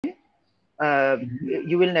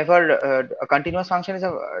you will never a continuous function is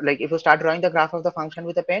a, like if you start drawing the graph of the function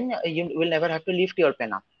with a pen, you will never have to lift your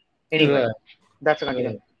pen up anywhere. Right. That's a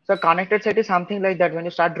continuous. Right. So connected set is something like that. When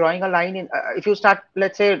you start drawing a line in, if you start,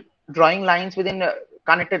 let's say, drawing lines within a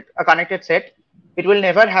connected set, it will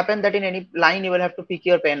never happen that in any line you will have to pick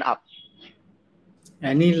your pen up.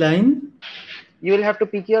 Any line? You will have to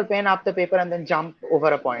pick your pen up the paper and then jump over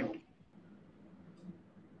a point.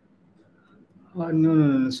 No, no,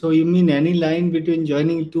 no. So you mean any line between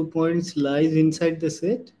joining two points lies inside the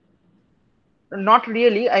set? Not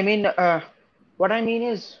really. I mean, what I mean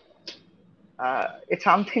is, it's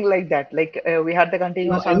something like that. Like we had the No,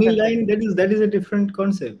 continuous any function. line, that is a different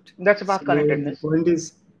concept. That's So path the connectedness. point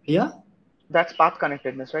is, yeah, That's path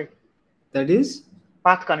connectedness, right? that is.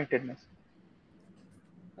 Path connectedness.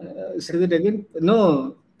 Say that again.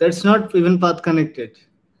 No, that's not even path connected.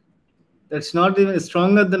 That's not even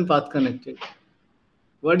stronger than path connected.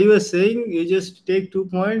 What you are saying, you just take 2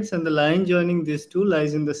 points and the line joining these two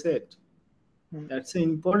lies in the set. Hmm. That's an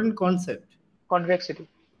important concept. Convexity.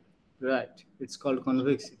 Right. It's called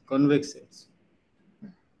convex sets.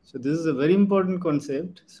 So this is a very important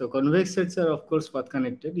concept. So convex sets are of course path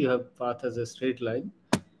connected. You have path as a straight line.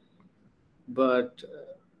 But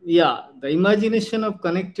yeah, the imagination of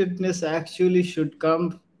connectedness actually should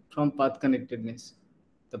come from path connectedness.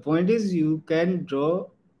 The point is you can draw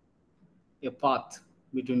a path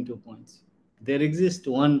between 2 points. There exists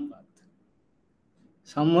one path.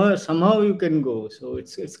 Somewhere, somehow you can go. So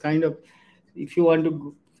it's kind of, if you want to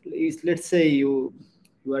go, let's say you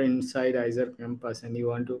are inside Isar campus and you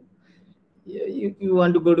want to, you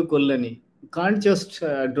want to go to Kolani. You can't just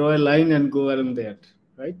draw a line and go around there,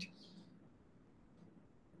 right?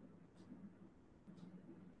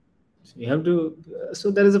 So you have to.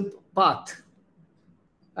 So there is a path,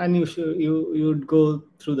 and you would go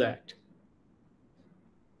through that.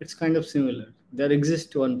 It's kind of similar. There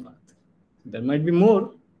exists one path. There might be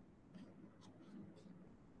more,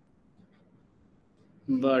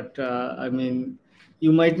 but I mean,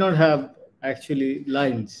 you might not have actually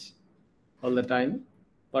lines all the time.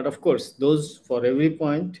 But of course, those for every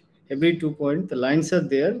point, every 2 point, the lines are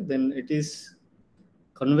there. Then it is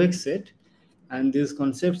convex set, and this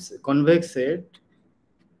concepts convex set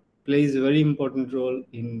plays a very important role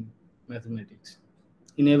in mathematics,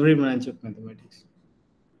 in every branch of mathematics.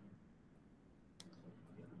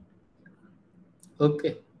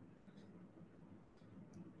 Okay.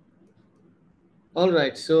 All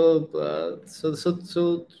right. So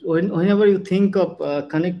whenever you think of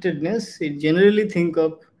connectedness, you generally think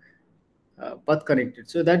of path connected.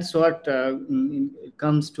 So that's what it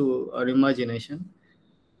comes to our imagination.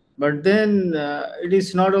 But then it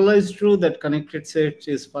is not always true that connected set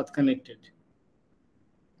is path connected.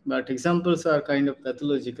 But examples are kind of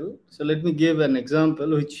pathological. So let me give an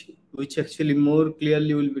example which actually more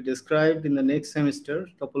clearly will be described in the next semester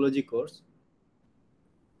topology course.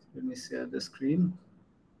 Let me share the screen.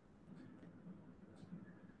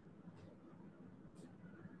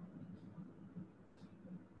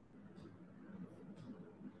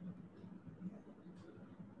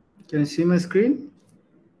 Can you see my screen?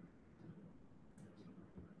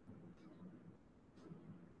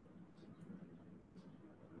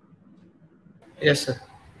 Yes, sir.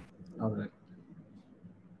 All right.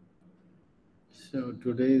 So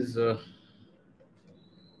today is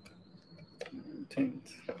 10th.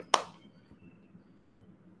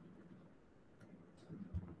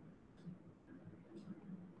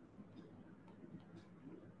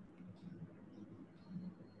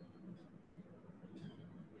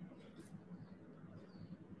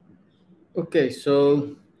 Okay,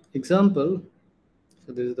 so example.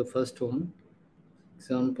 So this is the first one.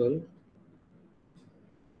 Example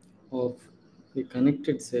of a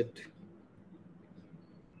connected set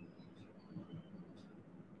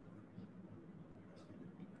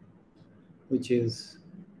which is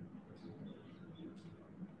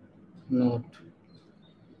not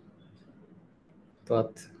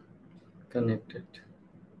path connected.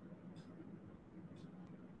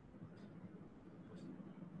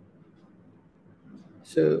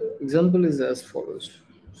 So example is as follows.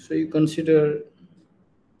 So you consider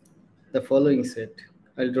the following set.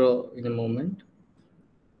 I'll draw in a moment.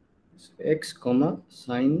 So x comma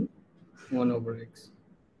sine 1 over x.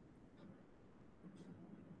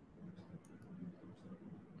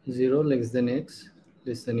 0 less than x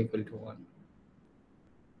less than equal to 1.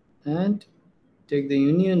 And take the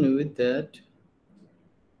union with that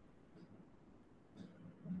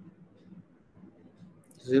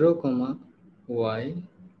 0 comma y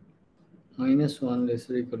minus 1 less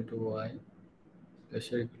or equal to y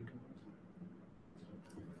less or equal to 1.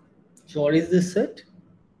 So what is this set?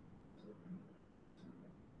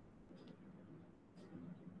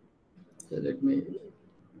 So let me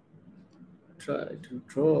try to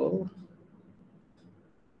draw.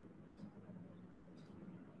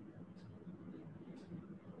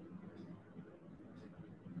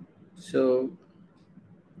 So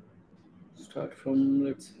start from,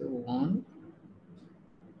 let's say, 1.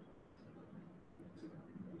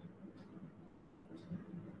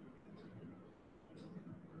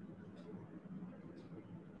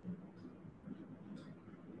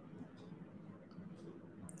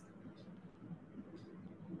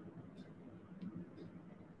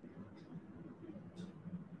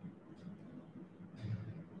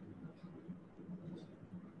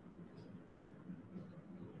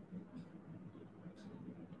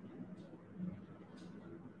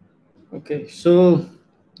 Okay, so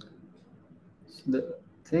the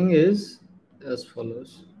thing is as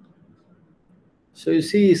follows. So you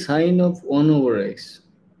see sine of 1 over x.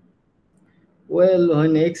 Well,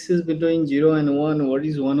 when x is between 0 and 1, what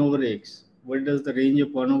is 1 over x? What does the range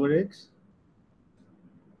of 1 over x?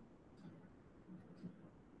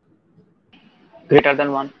 Greater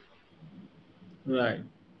than 1. Right.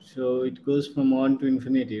 So it goes from 1 to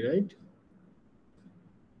infinity, right?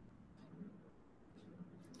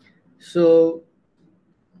 So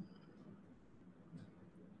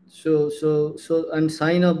and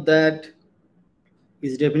sine of that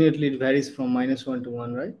is definitely, it varies from -1 to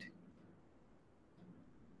 1, right?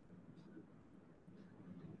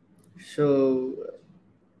 So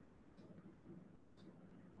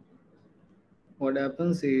what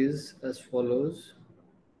happens is as follows.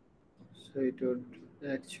 So it would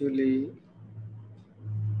actually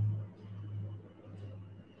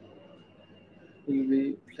will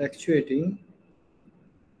be fluctuating,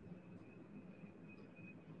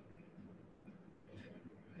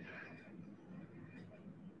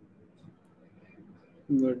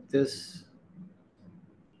 but this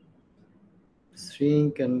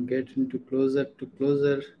shrink and get into closer to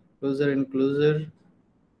closer, closer and closer.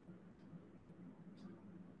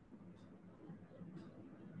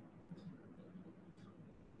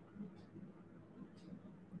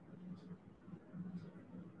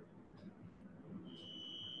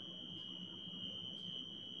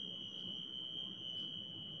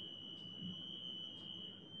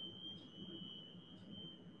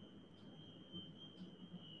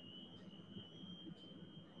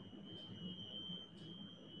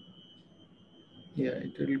 Yeah,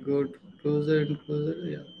 it will go to closer and closer.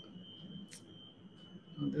 Yeah,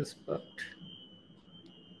 on this part.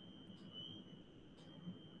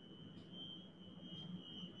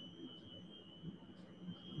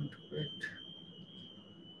 Not correct.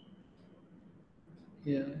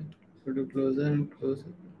 Yeah, it will go to closer and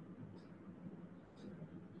closer.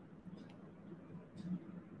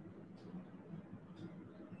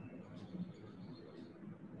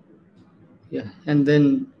 Yeah, and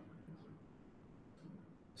then,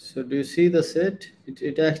 so do you see the set?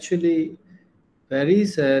 It actually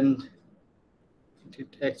varies, and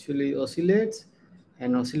it actually oscillates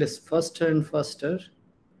and oscillates faster and faster.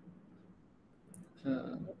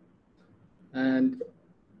 Uh, and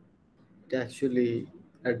it actually,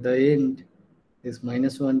 at the end, is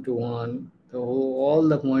 -1 to 1. All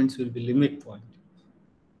the points will be limit point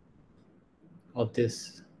of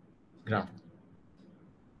this graph.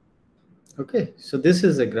 Okay, so this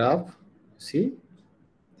is a graph. See,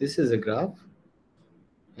 this is a graph,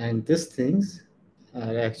 and these things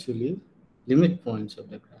are actually limit points of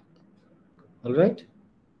the graph. All right.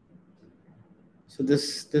 So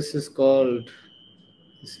this is called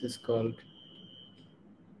the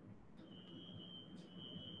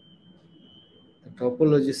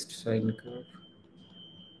topologist sine curve.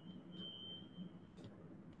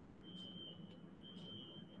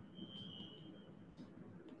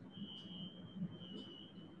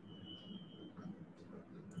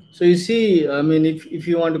 So you see, I mean, if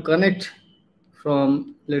you want to connect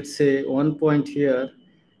from, let's say, one point here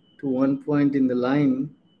to one point in the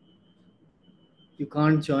line, you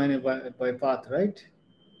can't join it by path, right?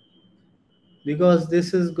 Because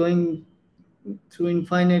this is going through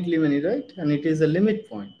infinitely many, right? And it is a limit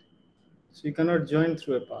point. So you cannot join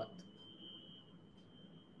through a path.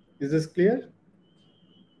 Is this clear?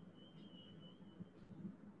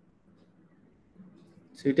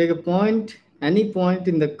 So you take a point, any point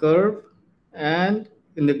in the curve and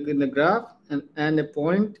in the graph, and a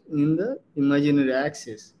point in the imaginary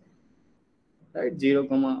axis, right? 0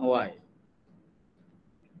 comma y.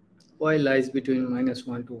 Y lies between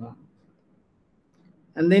 -1 to 1.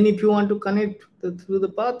 And then if you want to connect through the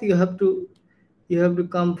path, you have to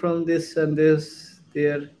come from this and this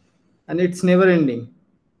there, and it's never ending,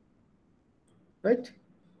 right?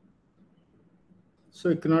 So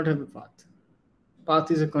you cannot have a path. path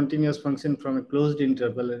is a continuous function from a closed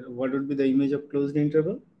interval, what would be the image of closed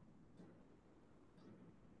interval?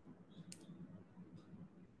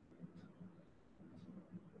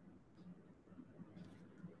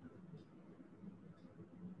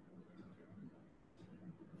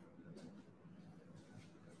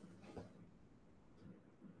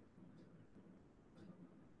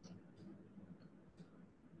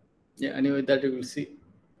 Yeah, anyway, that you will see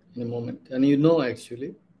in a moment. And you know,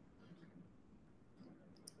 actually,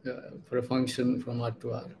 for a function from R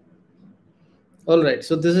to R. All right,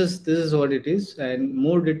 so this is what it is, and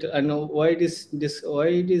more detail. I know why it is this. Why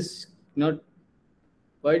it is not.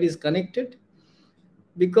 Why it is connected?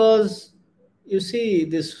 Because you see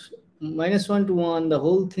this -1 to 1, the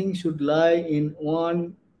whole thing should lie in one.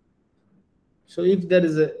 So if there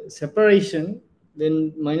is a separation, then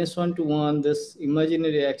 -1 to 1, this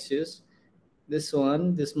imaginary axis,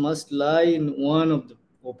 this must lie in one of the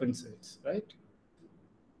open sets, right?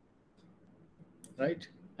 Right?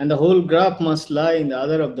 And the whole graph must lie in the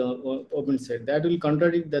other of the open set. That will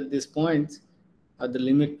contradict that these points are the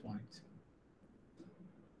limit points.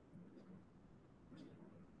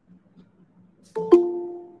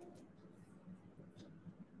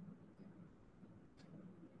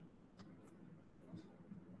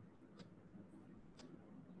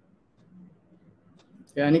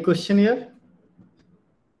 Yeah, any question here?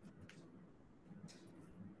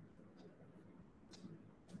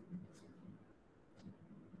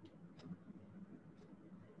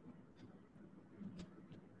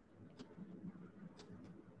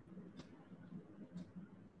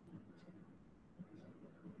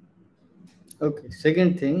 Okay,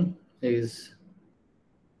 second thing is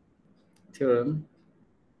theorem,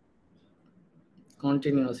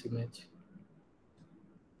 continuous image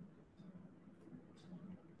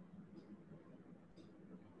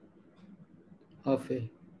of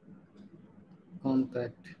a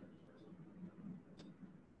compact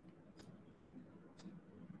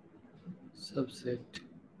subset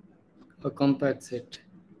or compact set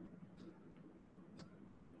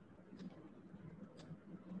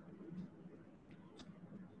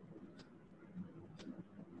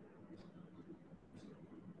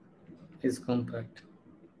is compact.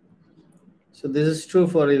 So this is true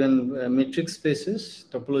for even metric spaces,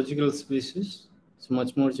 topological spaces. It's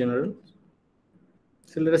much more general.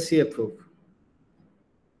 So let us see a proof.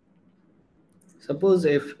 Suppose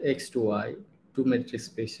f x to y, two metric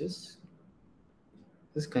spaces,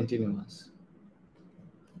 is continuous,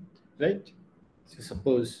 right? So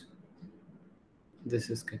suppose this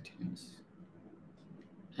is continuous,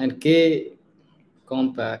 and k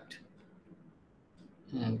compact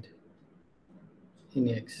and in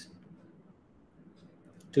x.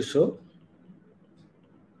 To show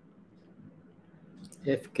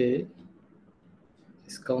fk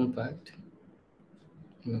is compact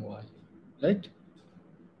in y, right?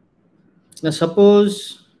 Now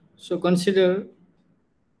suppose, so consider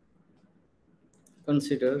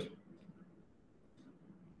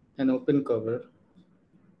an open cover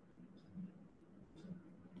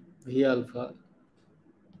V alpha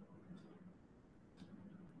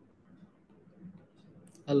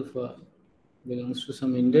belongs to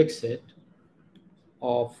some index set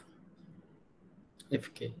of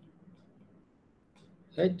fk,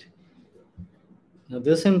 right? Now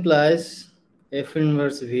this implies f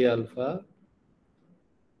inverse V alpha,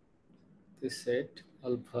 this set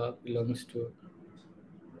alpha belongs to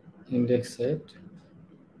index set,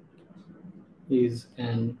 is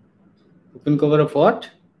an open cover of what?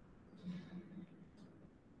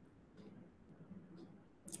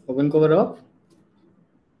 Open cover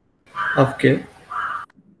of k.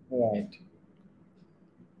 Right.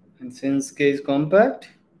 And since k is compact,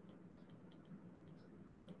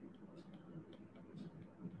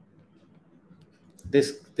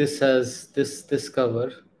 this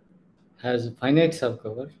cover has a finite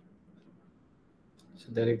subcover. So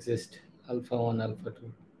there exists alpha 1, alpha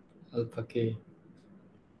 2, alpha k,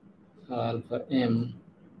 alpha m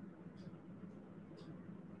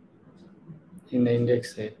in the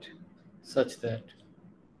index set such that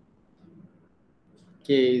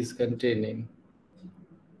k is containing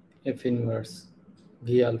f inverse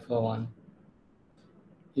V alpha 1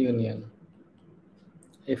 union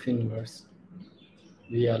f inverse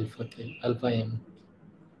V alpha k, alpha m,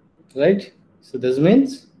 right? So this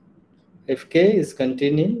means fk is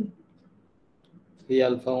containing V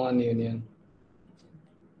alpha 1 union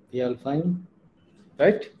V alpha m,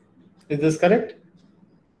 right? Is this correct?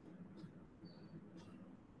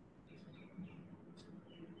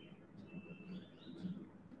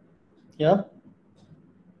 Yeah.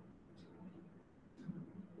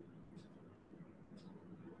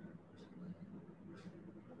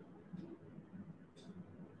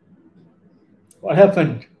 What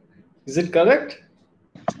happened? Is it correct?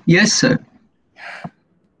 Yes, sir.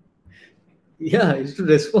 Yeah, is to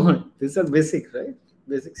respond. These are basic, right?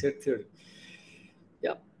 Basic set theory.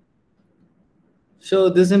 Yeah. So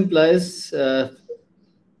this implies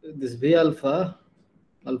this V alpha,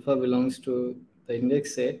 alpha belongs to the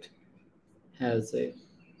index set, has a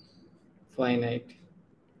finite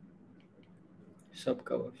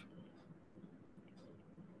subcover.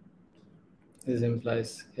 This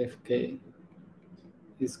implies Fk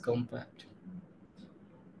is compact.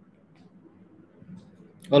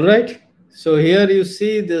 All right. So here you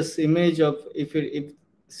see this image of if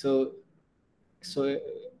so so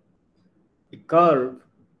a curve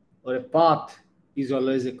or a path is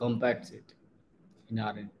always a compact set in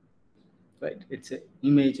Rn, right? It's an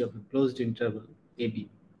image of a closed interval AB.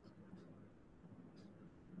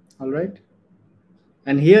 All right.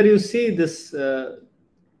 And here you see this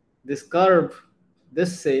curve,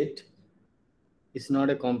 this set is not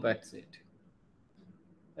a compact set,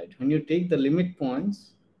 right? When you take the limit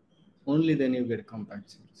points, only then you get compact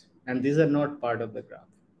sets, and these are not part of the graph.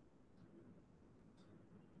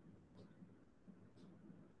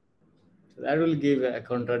 So that will give a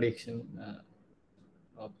contradiction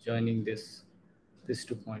of joining this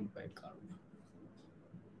 2 point by curve.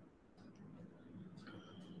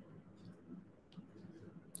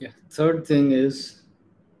 Yeah. Third thing is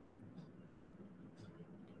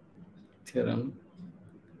theorem,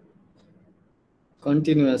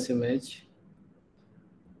 continuous image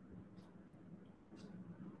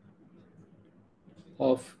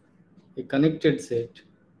of a connected set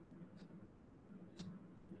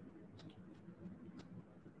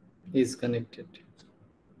is connected.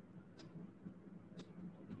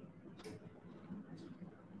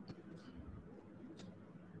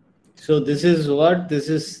 So this is what, this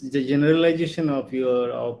is the generalization of your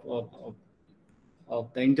of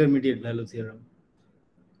the intermediate value theorem,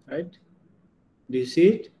 right? Do you see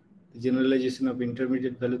it? The generalization of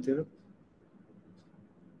intermediate value theorem.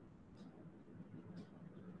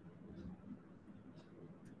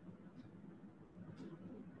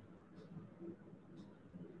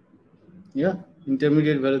 Yeah,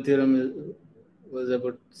 intermediate value theorem was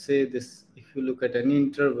about, say this, if you look at any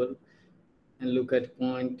interval and look at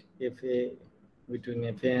point Fa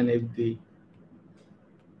between Fa and Fb,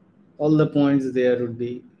 all the points there would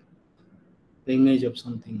be the image of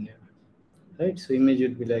something here, right? So image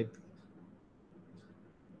would be like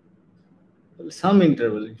some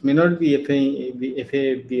interval. It may not be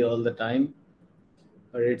Fab all the time,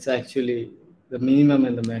 but it's actually the minimum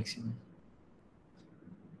and the maximum.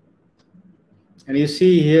 And you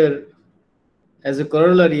see here, as a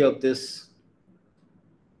corollary of this,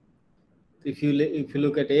 if you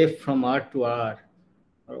look at F from R to R,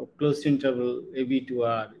 or closed interval AB to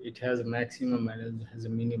R, it has a maximum and it has a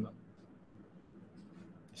minimum.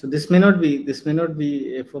 So this may not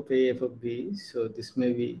be F of A, F of B. So this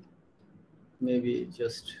may be maybe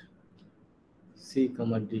just C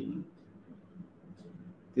comma D.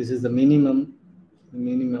 This is the minimum,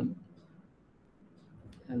 and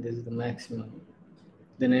this is the maximum.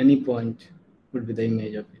 Then any point would be the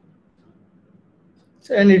image of it.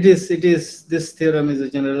 So, and it is this theorem is a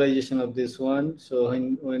generalization of this one. So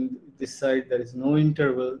when this side there is no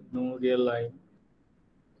interval, no real line.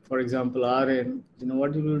 For example, Rn, you know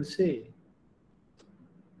what you would say?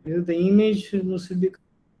 The image should be.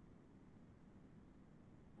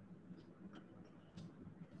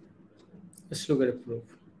 Let's look at a proof.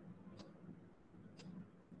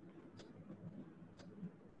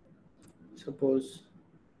 Suppose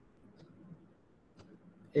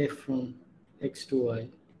F from X to Y,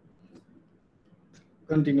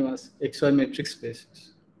 continuous XY metric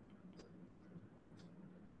spaces.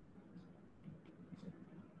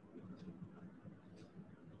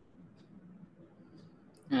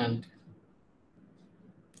 And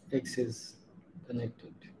X is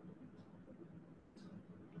connected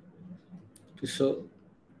to show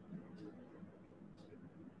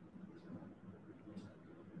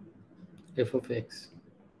F of X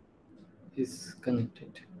is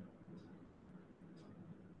connected.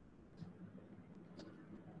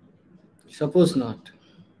 Suppose not.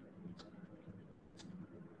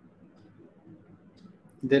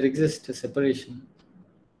 There exists a separation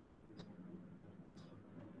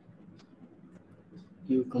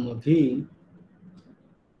U comma V.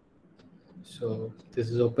 So this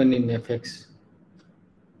is open in Fx,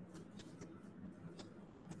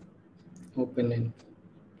 open in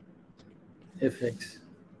Fx,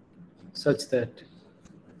 such that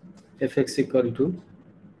Fx equal to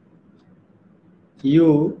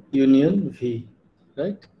U union V,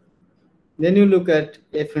 right? Then you look at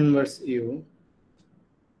F inverse U.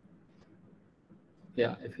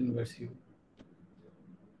 Yeah, F inverse U.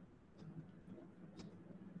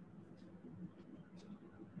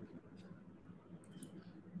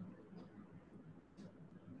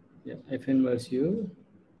 Yeah, F inverse U.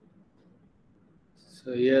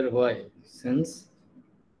 So here why? Since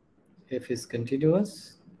F is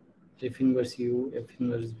continuous, F inverse U, F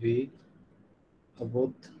inverse V are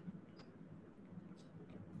both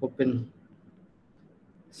open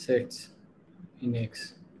sets in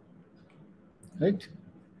X, right?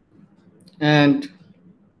 And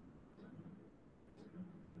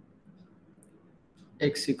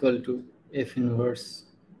X equal to F inverse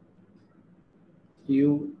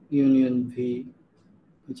U union V,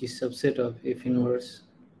 which is subset of F inverse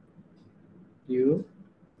U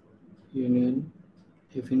union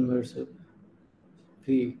F inverse of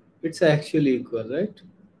V. It's actually equal, right?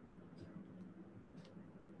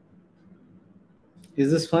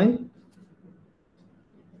 Is this fine?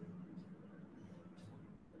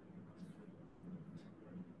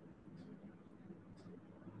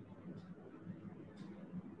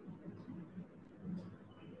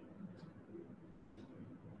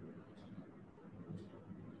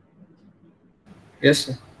 Yes,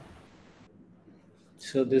 sir.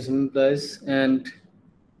 So this implies and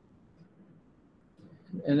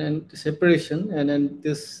then separation, and then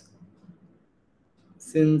this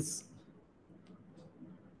since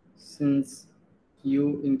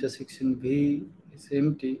U intersection V is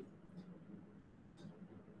empty,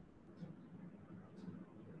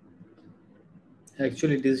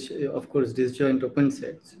 actually this of course disjoint open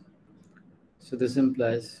sets. So this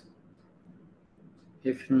implies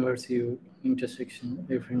F inverse U intersection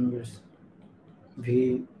F inverse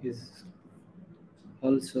V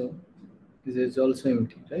also is also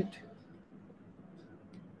empty, right?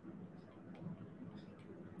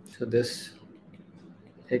 So this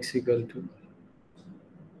X equal to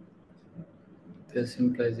this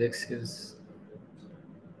implies X is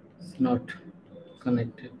not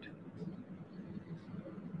connected.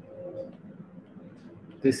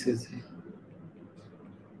 This is a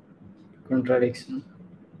contradiction.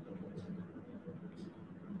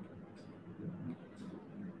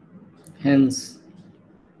 Hence,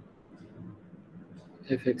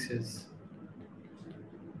 Fx is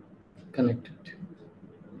connected.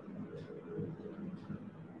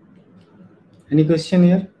 Any question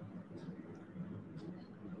here?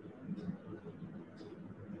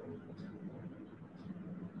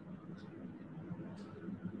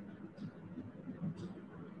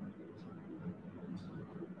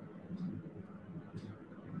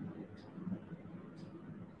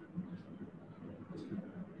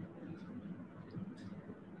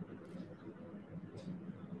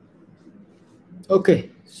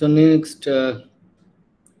 Okay, so next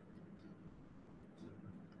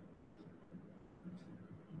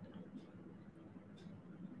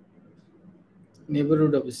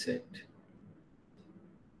neighborhood of a set.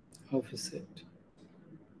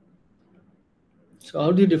 So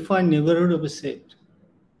how do you define neighborhood of a set?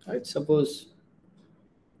 Right, suppose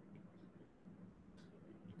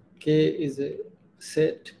K is a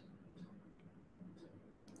set,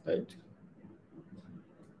 right?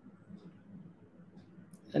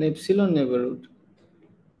 An epsilon neighborhood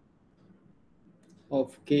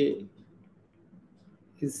of K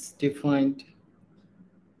is defined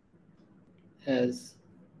as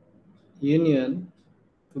union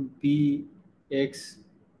to Bx.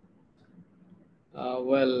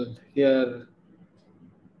 Well, here,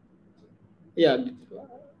 yeah,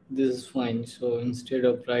 this is fine. So instead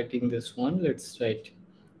of writing this one, let's write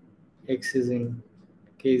X is in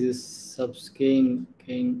K is subs K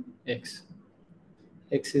in X.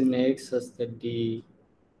 X is in X such that D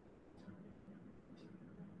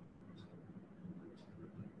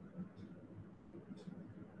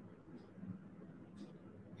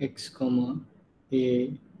X comma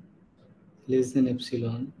A less than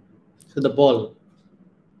epsilon. So the ball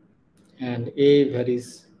and A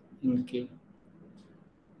varies in K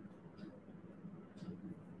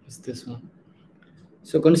is this one.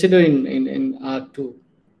 So consider in R2,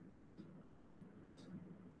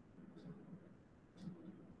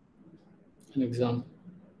 an example.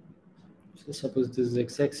 So suppose this is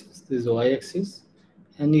x-axis, this is y-axis,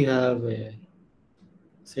 and you have a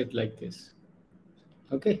set like this.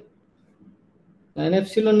 Okay. An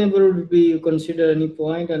epsilon neighborhood would be you consider any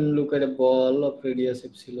point and look at a ball of radius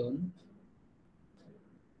epsilon.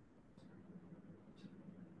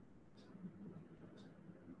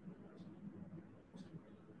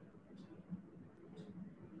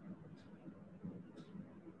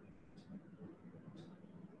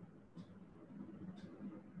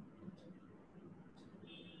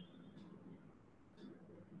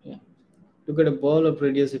 Yeah. look at a ball of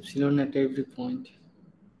radius epsilon at every point.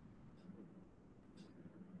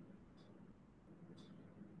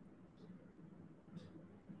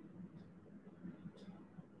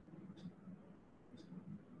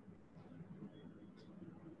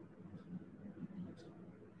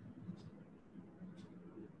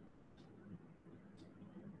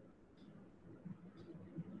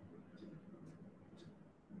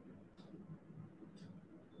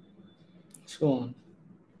 So on.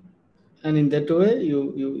 And in that way,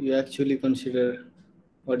 you actually consider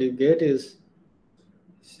what you get is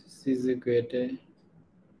equal to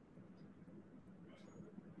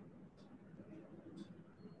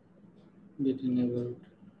getting about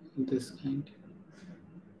this kind.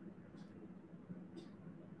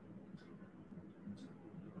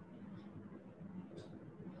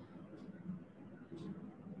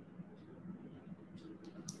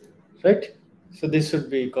 Right? So this should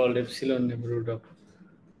be called epsilon neighborhood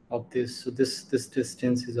of this. So this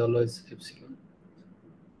distance is always epsilon.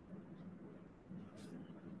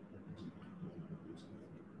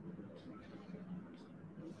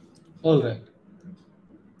 All right.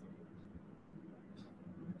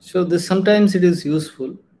 So this sometimes it is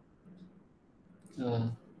useful.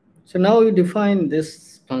 So now we define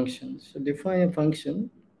this function. So define a function.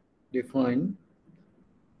 Define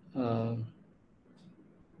a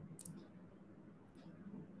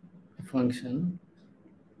function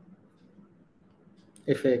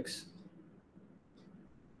fx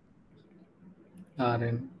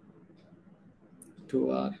Rn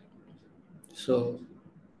to R. So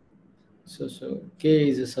K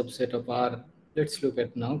is a subset of R. Let's look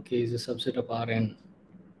at now. K is a subset of Rn.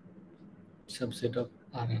 Subset of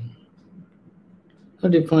Rn. Now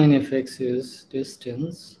define fx is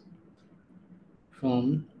distance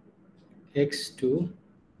from x to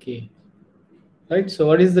k. Right. So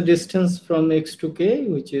what is the distance from x to k?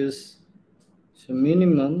 Which is so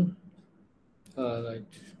minimum. Right.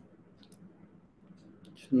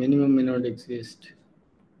 So minimum may not exist.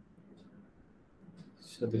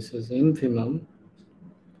 So this is infimum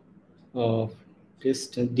of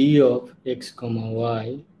distance d of x comma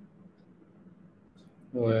y,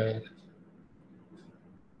 where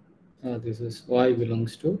this is y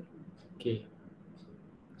belongs to k.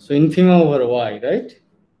 So infimum over y, right?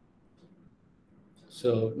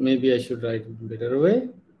 So maybe I should write it better way.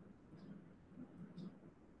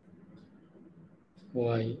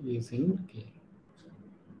 Y is in k.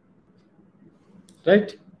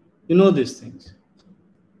 Right? You know these things.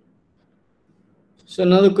 So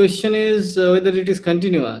now the question is whether it is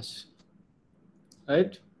continuous.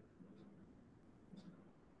 Right?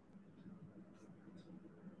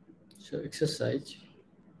 So exercise.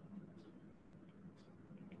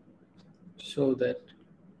 Show that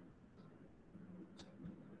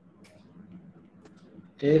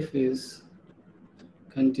f is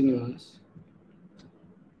continuous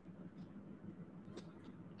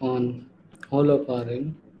on whole of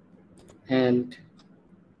Rn and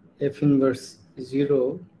f inverse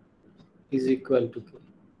 0 is equal to k.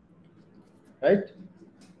 Right?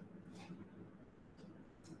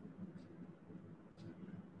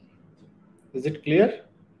 Is it clear?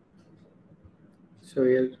 So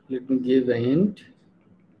here let me give a hint.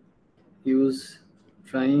 Use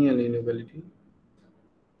triangle inequality.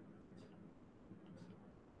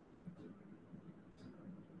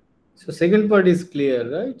 So second part is clear,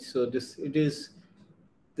 right? So this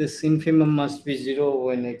infimum must be 0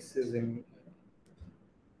 when x is in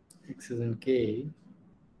k.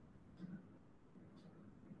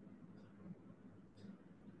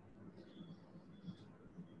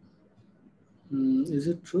 Is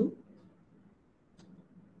it true?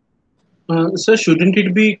 So shouldn't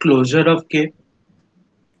it be closure of K?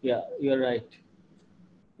 Yeah, you're right.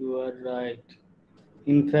 You are right.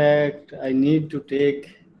 In fact, I need to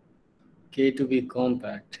take k to be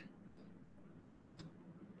compact.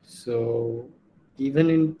 So even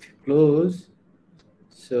in close,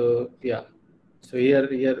 so yeah. So here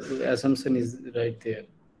assumption is right there.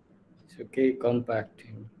 So k compact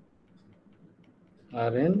in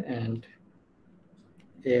Rn and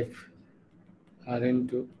f Rn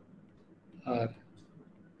to R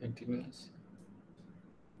continuous.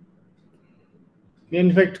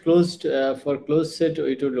 In fact, closed for closed set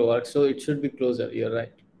it would work. So it should be closer. You're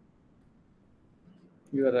right.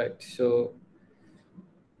 You are right. So,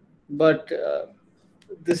 but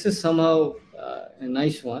this is somehow a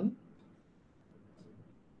nice one.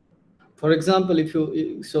 For example, if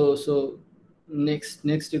you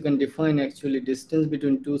next you can define actually distance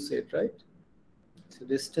between two set, right? So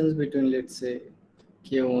distance between, let's say,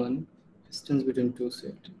 k1, distance between two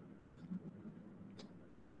set.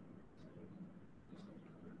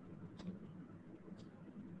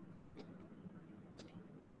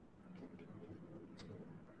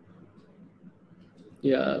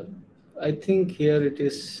 Yeah, I think here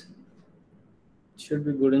should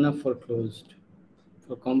be good enough for closed.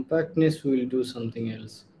 For compactness, we will do something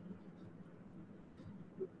else.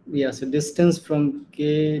 Yeah, so distance from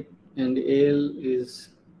K and L is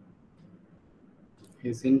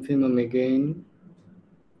infimum again.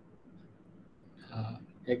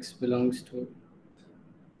 X belongs to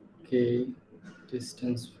K,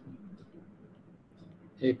 distance from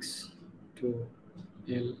X to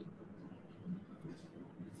L.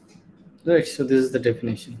 Right, so this is the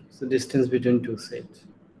definition. So distance between two sets.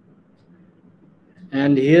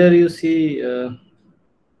 And here you see an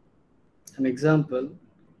example.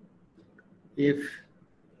 If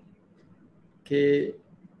K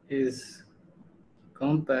is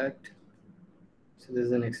compact, so this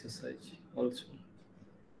is an exercise also.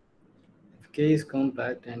 If K is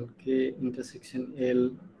compact and K intersection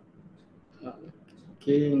L, uh,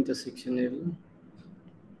 K intersection L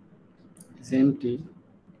is empty,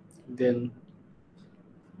 then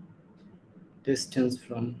distance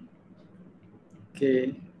from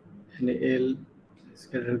K and L is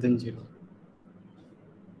greater than 0.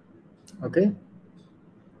 Okay?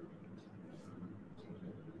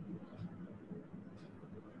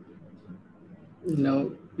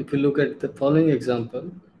 Now, if you look at the following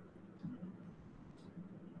example,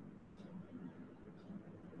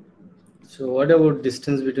 so what about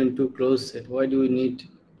distance between two closed sets? Why do we need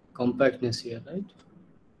compactness here, right?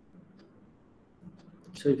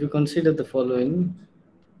 So if you consider the following,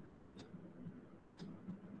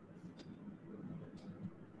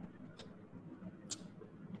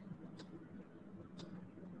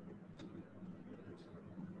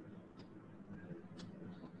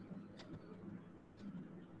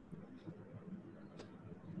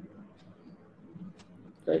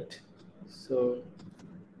 right? So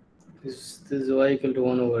this is y equal to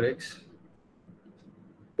 1 over x.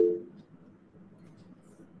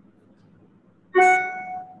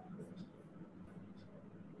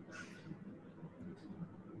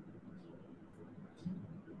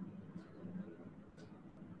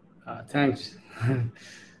 Thanks.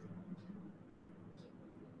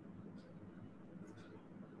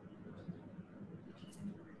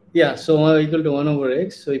 Yeah, so y equal to 1 over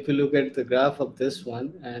x. So if you look at the graph of this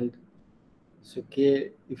one, and so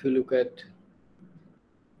k, if you look at,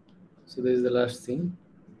 so this is the last thing.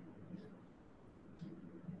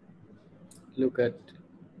 Look at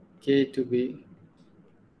k to be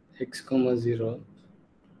x comma 0,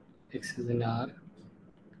 x is in R,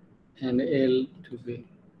 and L to be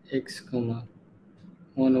x comma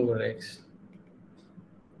 1 over x,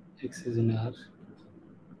 x is in R,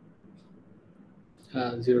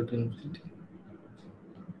 0 to infinity.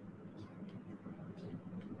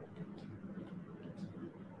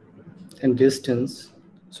 And distance.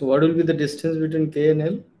 So what will be the distance between k and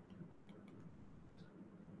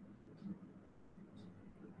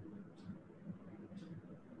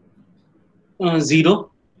L?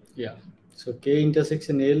 0. Yeah. So k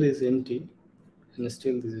intersection L is empty, and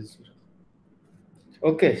still this is 0.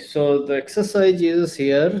 Okay, so the exercise is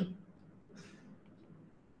here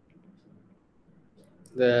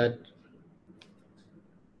that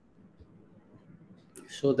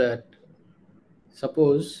so that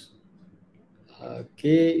suppose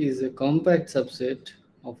K is a compact subset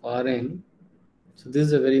of Rn. So this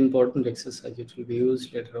is a very important exercise. It will be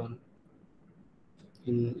used later on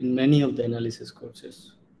in many of the analysis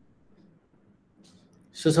courses.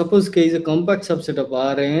 So suppose K is a compact subset of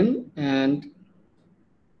Rn and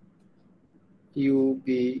U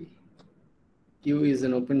is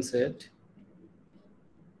an open set.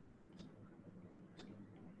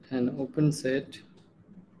 An open set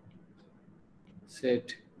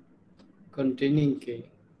containing K.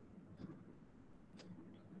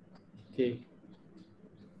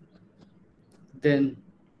 Then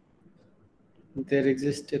there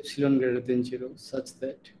exists epsilon greater than 0 such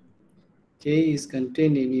that K is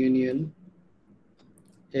contained in union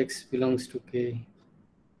x belongs to K,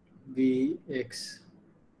 B x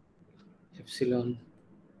epsilon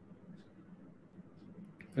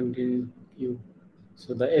contained U.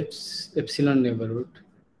 So the epsilon neighborhood.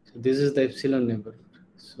 So this is the epsilon neighborhood.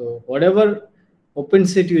 So whatever open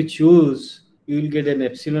set you choose, you will get an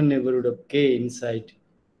epsilon neighborhood of K inside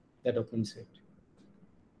that open set.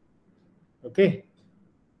 Okay,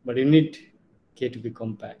 but you need K to be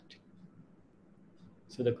compact.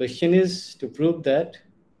 So the question is to prove that,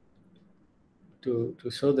 to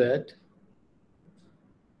show that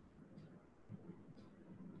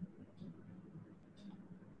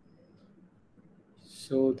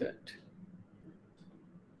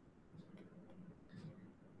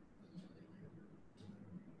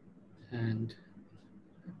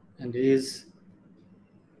and is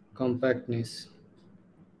compactness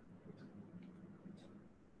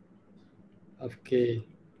of K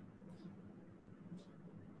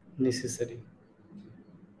necessary.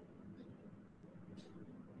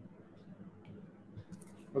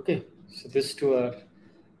 Okay, so these two are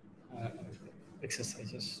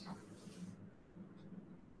exercises.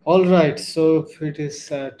 All right, so it is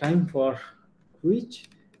time for quiz.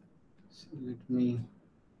 So let me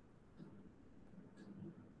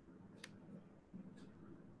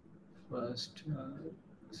first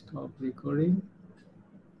stop recording.